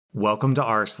Welcome to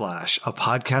r/, a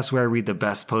podcast where I read the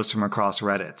best posts from across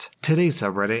Reddit. Today's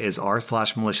subreddit is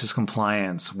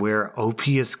r/Maliciouscompliance, where OP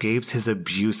escapes his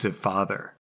abusive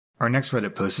father. Our next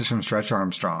Reddit post is from Stretch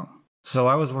Armstrong. So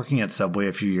I was working at Subway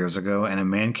a few years ago, and a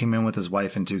man came in with his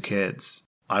wife and 2 kids.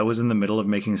 I was in the middle of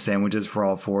making sandwiches for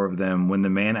all 4 of them when the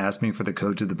man asked me for the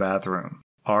code to the bathroom.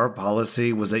 Our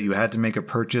policy was that you had to make a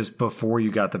purchase before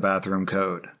you got the bathroom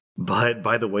code. But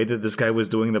by the way that this guy was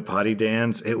doing the potty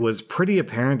dance, it was pretty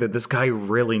apparent that this guy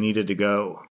really needed to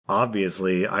go.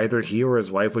 Obviously, either he or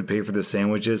his wife would pay for the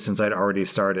sandwiches since I'd already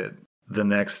started. The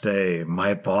next day,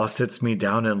 my boss sits me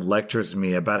down and lectures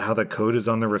me about how the code is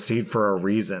on the receipt for a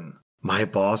reason. My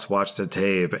boss watched the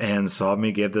tape and saw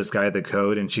me give this guy the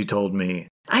code, and she told me,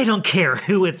 "I don't care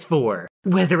who it's for.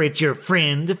 Whether it's your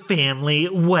friend, family,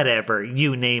 whatever,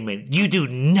 you name it, you do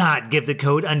not give the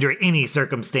code under any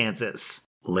circumstances."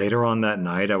 Later on that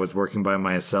night, I was working by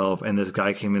myself, and this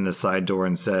guy came in the side door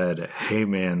and said, "Hey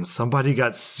man, somebody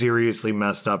got seriously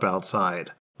messed up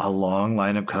outside." A long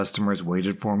line of customers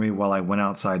waited for me while I went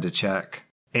outside to check.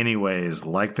 Anyways,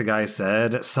 like the guy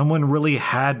said, someone really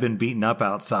had been beaten up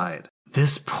outside.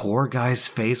 This poor guy's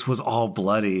face was all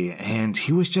bloody, and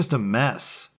he was just a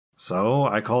mess. So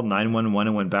I called 911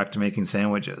 and went back to making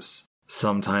sandwiches.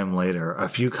 Sometime later, a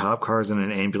few cop cars and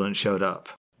an ambulance showed up.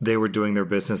 They were doing their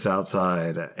business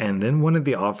outside, and then one of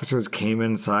the officers came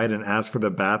inside and asked for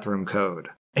the bathroom code.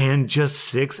 And just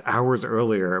 6 hours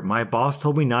earlier, my boss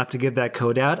told me not to give that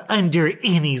code out under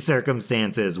any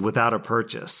circumstances without a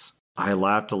purchase. I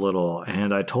laughed a little,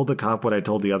 and I told the cop what I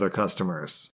told the other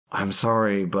customers. "I'm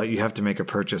sorry, but you have to make a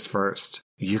purchase first.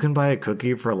 You can buy a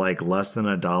cookie for less than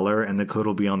 $1 and the code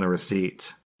will be on the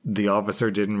receipt." The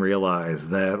officer didn't realize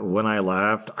that when I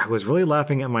laughed, I was really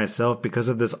laughing at myself because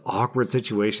of this awkward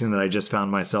situation that I just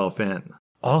found myself in.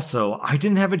 Also, I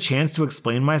didn't have a chance to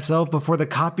explain myself before the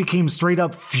cop became straight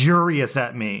up furious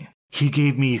at me. He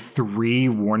gave me 3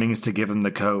 warnings to give him the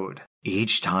code.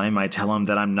 Each time I tell him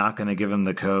that I'm not going to give him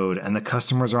the code, and the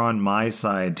customers are on my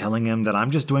side telling him that I'm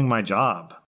just doing my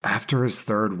job. After his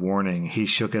 3rd warning, he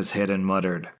shook his head and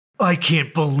muttered, "I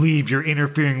can't believe you're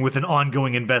interfering with an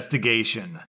ongoing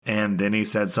investigation." And then he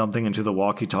said something into the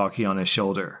walkie-talkie on his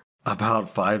shoulder. About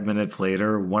 5 minutes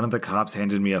later, one of the cops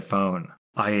handed me a phone.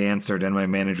 I answered and my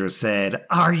manager said,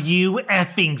 "Are you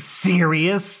effing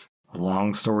serious?"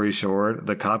 Long story short,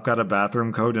 the cop got a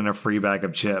bathroom code and a free bag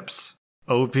of chips.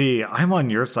 OP, I'm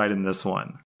on your side in this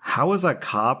one. How is a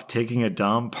cop taking a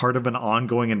dump part of an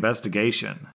ongoing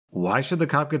investigation? Why should the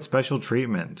cop get special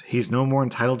treatment? He's no more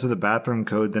entitled to the bathroom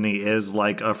code than he is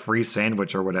a free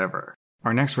sandwich or whatever.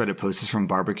 Our next Reddit post is from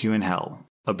Barbecue in Hell.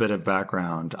 A bit of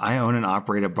background. I own and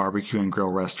operate a barbecue and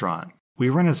grill restaurant. We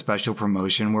run a special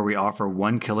promotion where we offer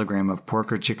 1 kilogram of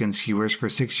pork or chicken skewers for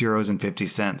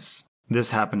 €6.50. This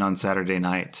happened on Saturday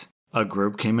night. A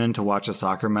group came in to watch a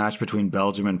soccer match between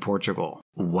Belgium and Portugal.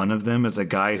 One of them is a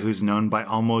guy who's known by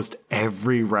almost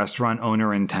every restaurant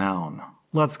owner in town.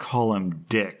 Let's call him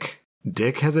Dick.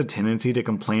 Dick has a tendency to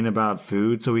complain about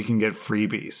food so he can get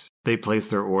freebies. They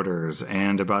place their orders,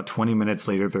 and about 20 minutes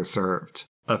later they're served.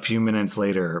 A few minutes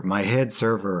later, my head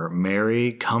server,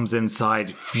 Mary, comes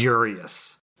inside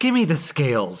furious. "Give me the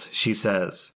scales," she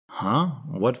says. "Huh?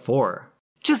 What for?"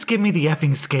 "Just give me the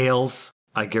effing scales."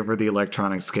 I give her the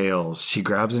electronic scales. She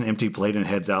grabs an empty plate and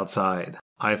heads outside.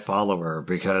 I follow her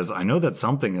because I know that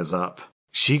something is up.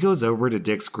 She goes over to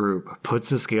Dick's group, puts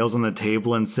the scales on the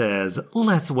table and says,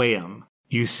 "Let's weigh them."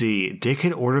 You see, Dick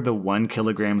had ordered the 1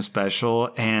 kilogram special,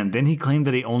 and then he claimed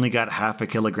that he only got half a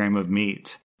kilogram of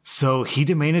meat. So he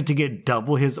demanded to get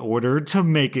double his order to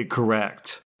make it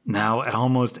correct. Now, at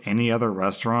almost any other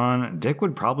restaurant, Dick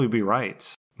would probably be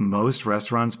right. Most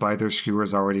restaurants buy their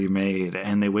skewers already made,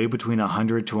 and they weigh between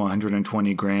 100 to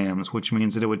 120 grams, which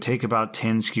means that it would take about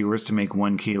 10 skewers to make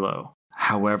 1 kilo.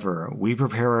 However, we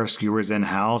prepare our skewers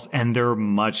in-house, and they're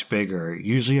much bigger,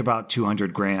 usually about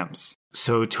 200 grams.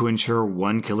 So to ensure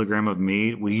 1 kilogram of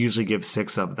meat, we usually give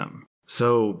 6 of them.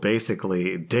 So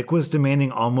basically, Dick was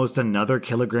demanding almost another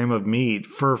kilogram of meat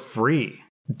for free.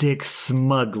 Dick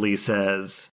smugly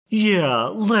says, "Yeah,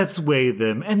 let's weigh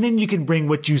them, and then you can bring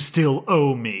what you still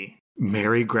owe me."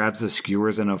 Mary grabs the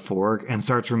skewers and a fork and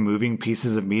starts removing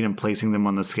pieces of meat and placing them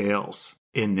on the scales.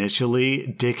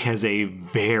 Initially, Dick has a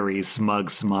very smug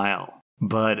smile.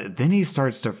 But then he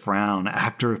starts to frown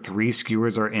after 3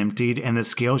 skewers are emptied and the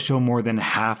scales show more than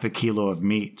half a kilo of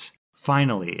meat.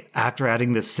 Finally, after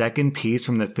adding the 2nd piece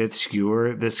from the 5th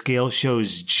skewer, the scale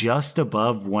shows just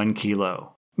above 1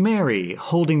 kilo. Mary,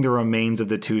 holding the remains of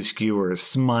the 2 skewers,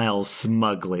 smiles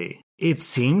smugly. "It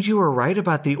seems you were right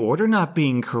about the order not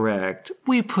being correct.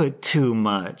 We put too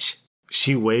much."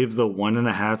 She waves the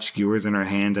 1.5 skewers in her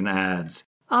hand and adds,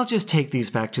 "I'll just take these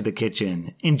back to the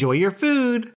kitchen. Enjoy your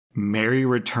food." Mary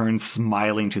returned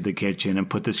smiling to the kitchen and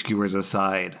put the skewers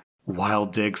aside, while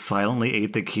Dick silently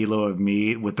ate the kilo of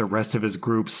meat with the rest of his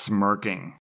group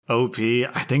smirking. OP,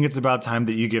 I think it's about time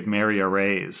that you give Mary a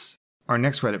raise. Our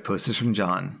next Reddit post is from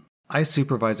John. I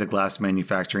supervise a glass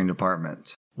manufacturing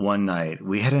department. One night,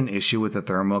 we had an issue with a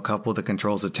thermocouple that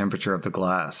controls the temperature of the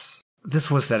glass.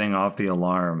 This was setting off the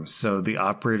alarm, so the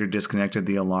operator disconnected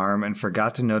the alarm and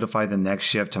forgot to notify the next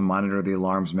shift to monitor the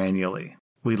alarms manually.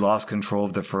 We lost control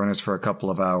of the furnace for a couple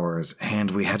of hours,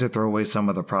 and we had to throw away some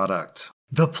of the product.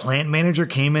 The plant manager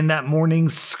came in that morning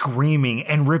screaming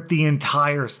and ripped the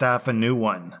entire staff a new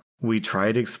one. We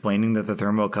tried explaining that the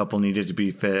thermocouple needed to be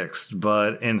fixed,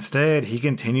 but instead he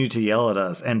continued to yell at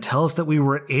us and tell us that we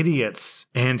were idiots.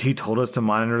 And he told us to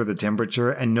monitor the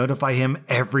temperature and notify him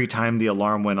every time the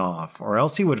alarm went off, or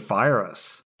else he would fire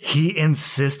us. He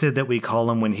insisted that we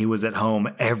call him when he was at home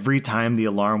every time the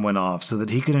alarm went off so that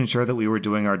he could ensure that we were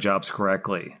doing our jobs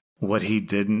correctly. What he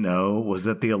didn't know was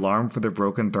that the alarm for the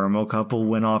broken thermocouple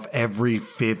went off every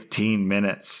 15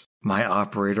 minutes. My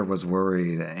operator was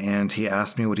worried, and he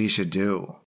asked me what he should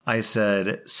do. I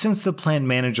said, since the plant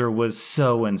manager was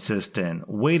so insistent,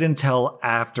 wait until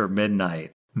after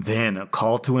midnight. Then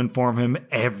call to inform him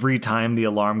every time the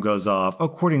alarm goes off,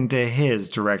 according to his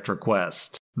direct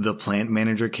request. The plant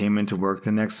manager came into work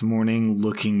the next morning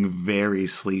looking very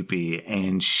sleepy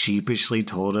and sheepishly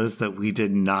told us that we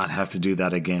did not have to do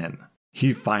that again.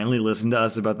 He finally listened to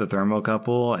us about the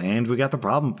thermocouple, and we got the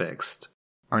problem fixed.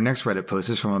 Our next Reddit post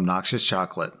is from Obnoxious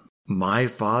Chocolate. My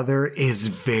father is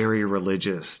very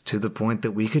religious, to the point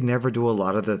that we could never do a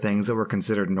lot of the things that were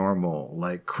considered normal,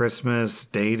 like Christmas,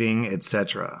 dating,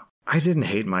 etc. I didn't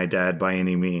hate my dad by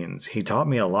any means. He taught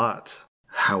me a lot.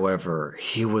 However,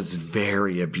 he was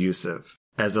very abusive.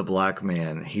 As a black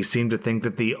man, he seemed to think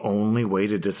that the only way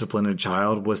to discipline a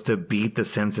child was to beat the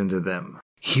sense into them.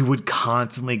 He would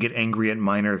constantly get angry at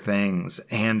minor things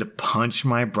and punch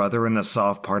my brother in the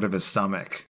soft part of his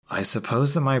stomach. I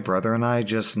suppose that my brother and I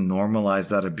just normalized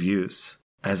that abuse.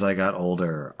 As I got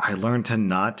older, I learned to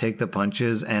not take the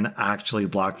punches and actually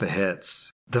block the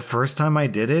hits. The first time I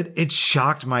did it, it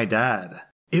shocked my dad.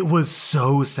 It was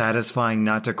so satisfying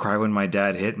not to cry when my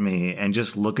dad hit me and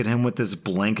just look at him with this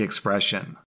blank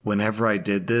expression. Whenever I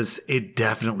did this, it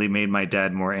definitely made my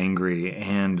dad more angry,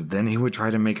 and then he would try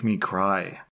to make me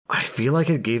cry. I feel like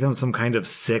it gave him some kind of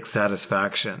sick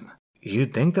satisfaction.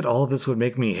 You'd think that all of this would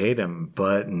make me hate him,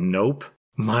 but nope.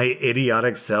 My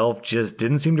idiotic self just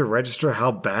didn't seem to register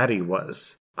how bad he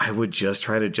was. I would just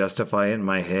try to justify it in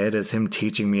my head as him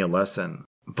teaching me a lesson.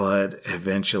 But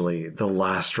eventually, the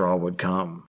last straw would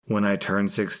come. When I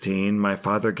turned 16, my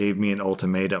father gave me an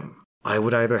ultimatum. I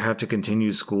would either have to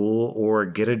continue school or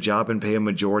get a job and pay a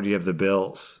majority of the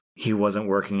bills. He wasn't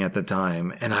working at the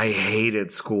time, and I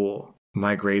hated school.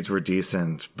 My grades were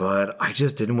decent, but I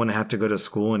just didn't want to have to go to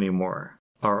school anymore.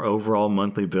 Our overall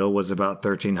monthly bill was about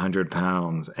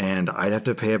 £1,300, and I'd have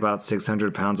to pay about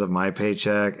 £600 of my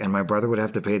paycheck, and my brother would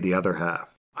have to pay the other half.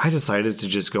 I decided to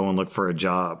just go and look for a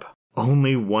job.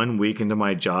 Only 1 week into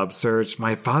my job search,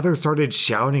 my father started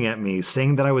shouting at me,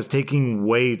 saying that I was taking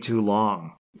way too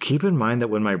long. Keep in mind that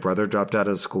when my brother dropped out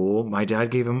of school, my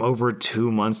dad gave him over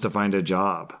 2 months to find a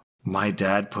job. My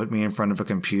dad put me in front of a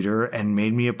computer and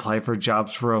made me apply for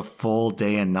jobs for a full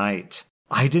day and night.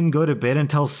 I didn't go to bed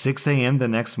until 6 a.m. the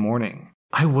next morning.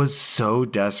 I was so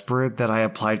desperate that I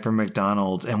applied for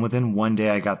McDonald's, and within 1 day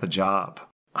I got the job.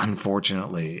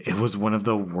 Unfortunately, it was one of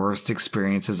the worst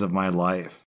experiences of my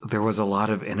life. There was a lot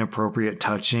of inappropriate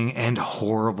touching and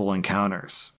horrible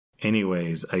encounters.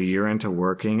 Anyways, a year into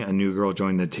working, a new girl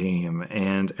joined the team,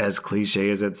 and as cliche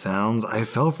as it sounds, I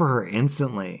fell for her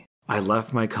instantly. I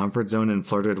left my comfort zone and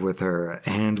flirted with her,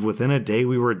 and within a day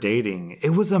we were dating.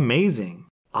 It was amazing.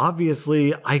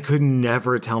 Obviously, I could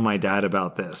never tell my dad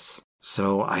about this,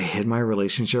 so I hid my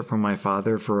relationship from my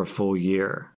father for a full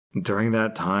year. During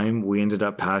that time, we ended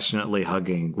up passionately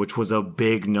hugging, which was a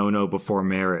big no-no before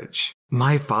marriage.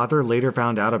 My father later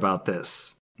found out about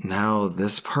this. Now,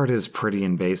 this part is pretty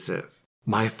invasive.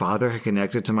 My father had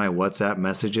connected to my WhatsApp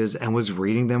messages and was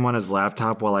reading them on his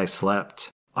laptop while I slept.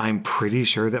 I'm pretty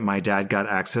sure that my dad got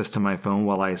access to my phone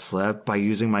while I slept by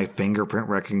using my fingerprint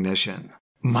recognition.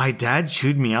 My dad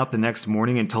chewed me out the next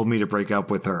morning and told me to break up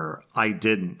with her. I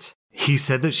didn't. He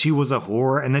said that she was a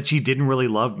whore and that she didn't really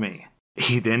love me.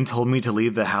 He then told me to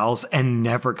leave the house and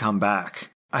never come back.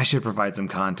 I should provide some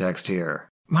context here.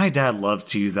 My dad loves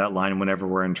to use that line whenever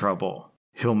we're in trouble.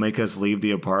 He'll make us leave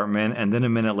the apartment and then a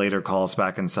minute later call us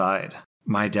back inside.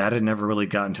 My dad had never really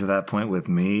gotten to that point with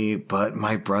me, but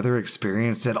my brother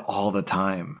experienced it all the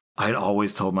time. I'd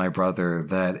always told my brother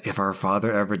that if our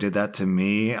father ever did that to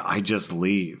me, I'd just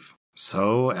leave.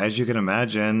 So, as you can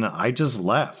imagine, I just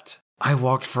left. I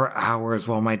walked for hours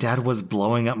while my dad was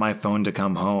blowing up my phone to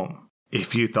come home.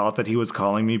 If you thought that he was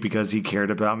calling me because he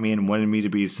cared about me and wanted me to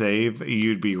be safe,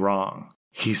 you'd be wrong.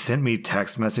 He sent me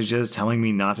text messages telling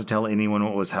me not to tell anyone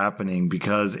what was happening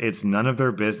because it's none of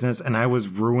their business and I was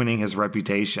ruining his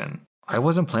reputation. I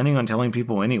wasn't planning on telling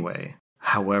people anyway.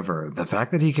 However, the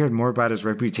fact that he cared more about his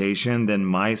reputation than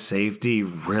my safety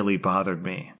really bothered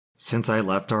me. Since I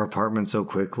left our apartment so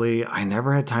quickly, I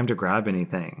never had time to grab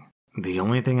anything. The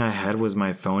only thing I had was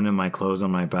my phone and my clothes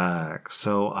on my back,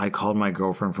 so I called my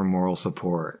girlfriend for moral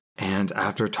support. And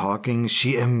after talking,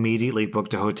 she immediately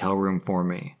booked a hotel room for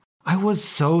me. I was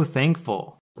so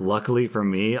thankful. Luckily for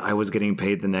me, I was getting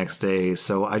paid the next day,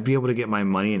 so I'd be able to get my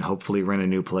money and hopefully rent a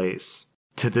new place.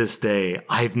 To this day,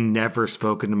 I've never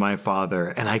spoken to my father,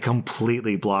 and I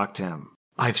completely blocked him.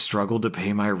 I've struggled to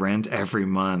pay my rent every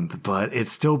month, but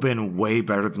it's still been way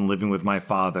better than living with my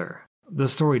father. The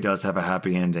story does have a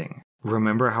happy ending.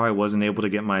 Remember how I wasn't able to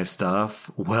get my stuff?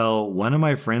 Well, one of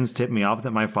my friends tipped me off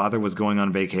that my father was going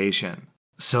on vacation.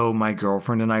 So my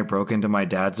girlfriend and I broke into my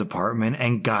dad's apartment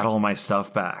and got all my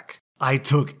stuff back. I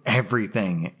took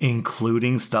everything,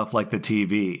 including stuff like the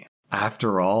TV.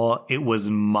 After all, it was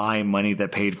my money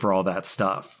that paid for all that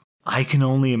stuff. I can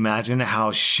only imagine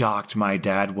how shocked my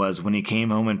dad was when he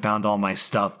came home and found all my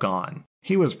stuff gone.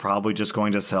 He was probably just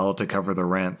going to sell it to cover the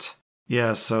rent.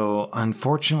 Yeah, so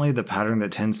unfortunately the pattern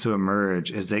that tends to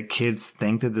emerge is that kids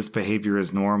think that this behavior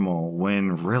is normal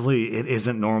when really it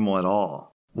isn't normal at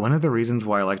all. One of the reasons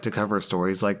why I like to cover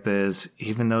stories like this,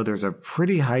 even though there's a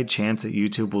pretty high chance that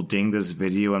YouTube will ding this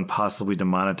video and possibly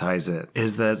demonetize it,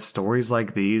 is that stories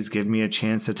like these give me a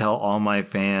chance to tell all my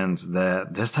fans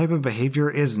that this type of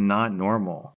behavior is not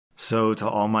normal. So to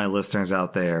all my listeners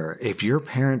out there, if your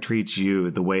parent treats you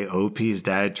the way OP's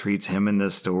dad treats him in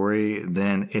this story,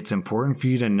 then it's important for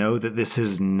you to know that this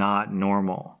is not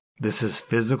normal. This is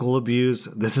physical abuse,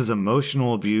 this is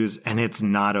emotional abuse, and it's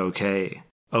not okay.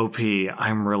 OP,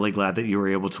 I'm really glad that you were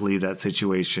able to leave that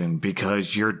situation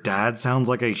because your dad sounds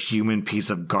like a human piece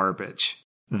of garbage.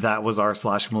 That was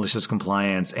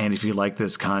r/malicious-compliance, and if you like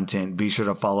this content, be sure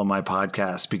to follow my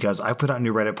podcast because I put out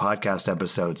new Reddit podcast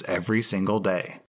episodes every single day.